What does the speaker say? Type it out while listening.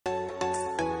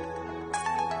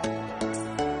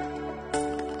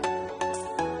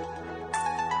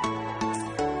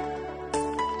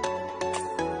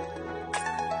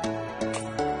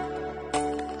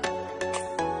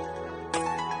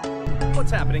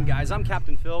happening, guys? I'm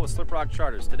Captain Phil with Sliprock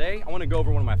Charters. Today, I want to go over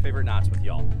one of my favorite knots with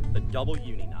y'all, the double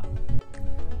uni knot.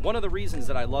 One of the reasons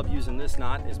that I love using this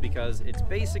knot is because it's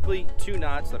basically two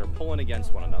knots that are pulling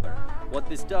against one another. What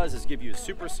this does is give you a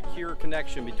super secure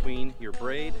connection between your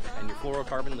braid and your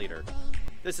fluorocarbon leader.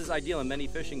 This is ideal in many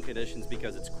fishing conditions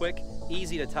because it's quick,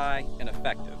 easy to tie, and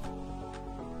effective.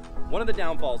 One of the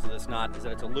downfalls of this knot is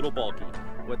that it's a little bulky.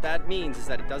 What that means is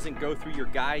that it doesn't go through your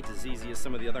guides as easy as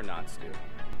some of the other knots do.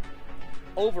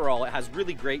 Overall, it has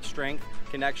really great strength,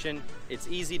 connection, it's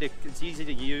easy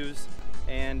to use,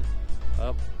 and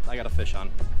I got a fish on.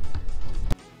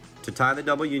 To tie the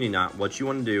double uni knot, what you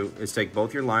want to do is take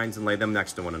both your lines and lay them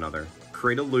next to one another.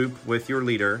 Create a loop with your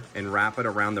leader and wrap it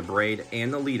around the braid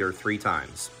and the leader 3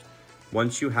 times.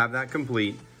 Once you have that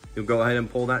complete, you'll go ahead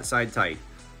and pull that side tight.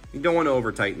 You don't want to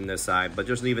over tighten this side, but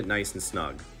just leave it nice and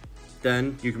snug.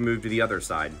 Then you can move to the other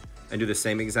side and do the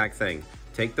same exact thing.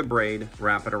 Take the braid,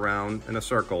 wrap it around in a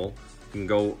circle, and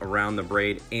go around the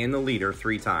braid and the leader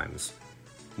 3 times.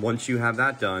 Once you have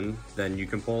that done, then you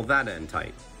can pull that end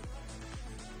tight.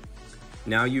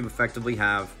 Now you effectively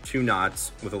have 2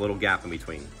 knots with a little gap in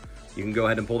between. You can go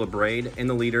ahead and pull the braid and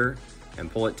the leader and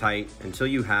pull it tight until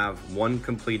you have 1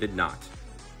 completed knot.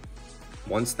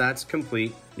 Once that's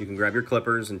complete, you can grab your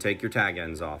clippers and take your tag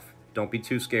ends off. Don't be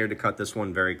too scared to cut this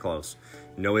one very close.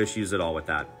 No issues at all with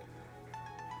that.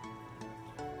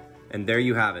 And there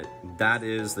you have it. That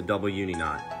is the double uni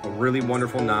knot. A really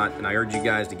wonderful knot, and I urge you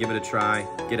guys to give it a try,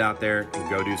 get out there and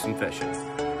go do some fishing.